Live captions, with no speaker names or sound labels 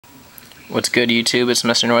What's good, YouTube? It's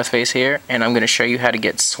Mr. Northface here, and I'm going to show you how to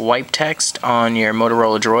get swipe text on your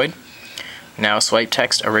Motorola Droid. Now, swipe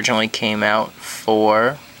text originally came out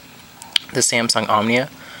for the Samsung Omnia,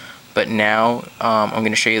 but now I'm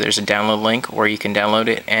going to show you there's a download link where you can download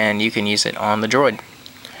it and you can use it on the Droid.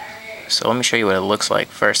 So let me show you what it looks like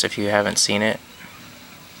first if you haven't seen it.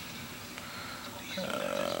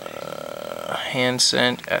 Hand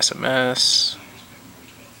sent, SMS.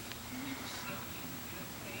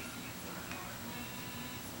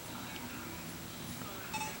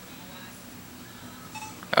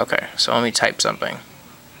 Okay, so let me type something.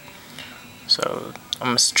 So I'm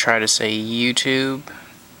going to try to say YouTube.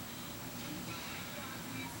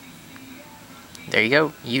 There you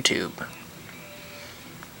go, YouTube.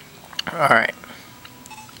 Alright.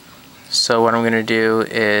 So what I'm going to do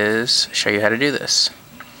is show you how to do this.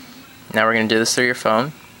 Now we're going to do this through your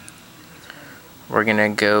phone. We're going to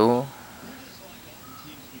go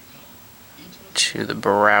to the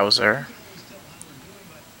browser.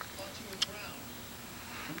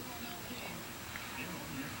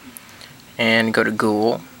 And go to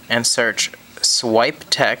Google and search swipe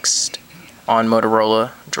text on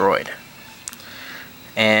Motorola Droid.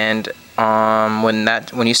 And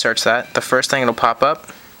when you search that, the first thing it'll pop up,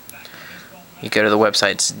 you go to the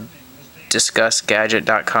website's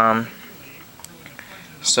discussgadget.com.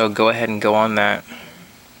 So go ahead and go on that.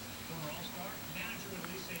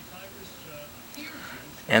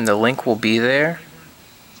 And the link will be there.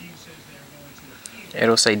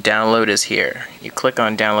 It'll say download is here. You click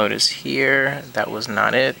on download is here. That was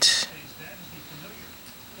not it.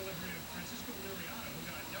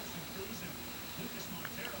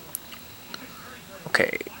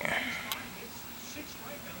 Okay.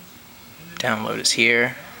 Download is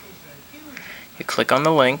here. You click on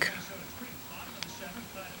the link.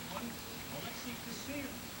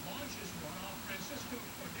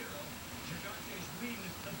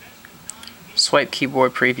 Swype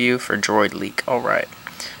keyboard preview for Droid leak. Alright.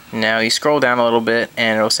 Now you scroll down a little bit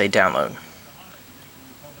and it'll say download.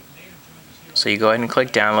 So you go ahead and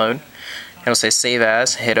click download. It'll say save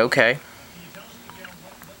as, hit OK.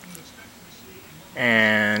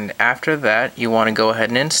 And after that, you want to go ahead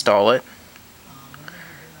and install it.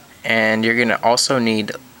 And you're going to also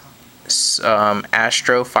need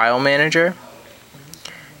Astro file manager.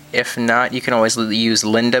 If not, you can always use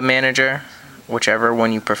Linda manager. Whichever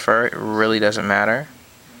one you prefer, it really doesn't matter.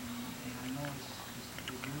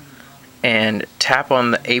 And tap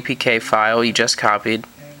on the APK file you just copied,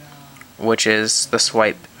 which is the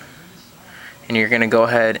swipe. And you're going to go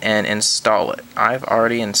ahead and install it. I've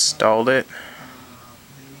already installed it.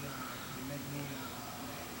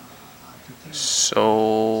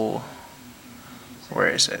 So, where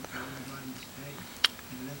is it?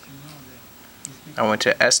 I went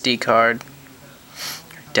to SD card,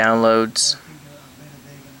 downloads,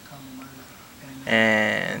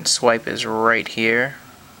 and swipe is right here.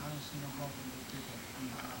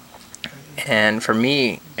 And for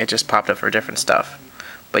me, it just popped up for different stuff.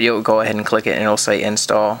 But you'll go ahead and click it and it'll say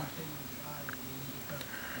install.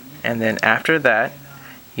 And then after that,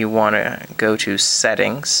 you want to go to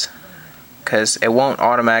settings, because it won't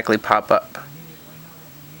automatically pop up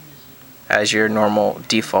as your normal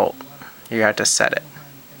default. You have to set it.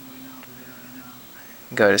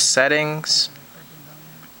 Go to settings.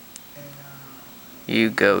 You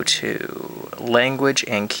go to language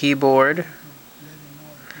and keyboard.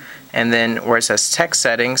 And then where it says text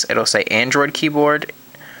settings, it'll say Android keyboard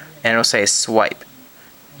and it'll say swipe.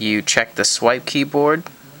 You check the swipe keyboard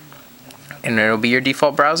and it'll be your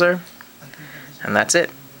default browser. And that's it.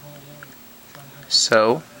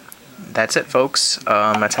 So that's it, folks.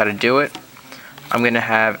 That's how to do it. I'm going to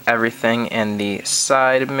have everything in the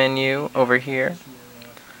side menu over here.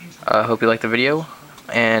 Hope you liked the video,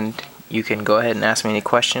 and you can go ahead and ask me any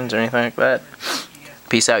questions or anything like that.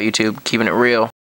 Peace out, YouTube. Keeping it real.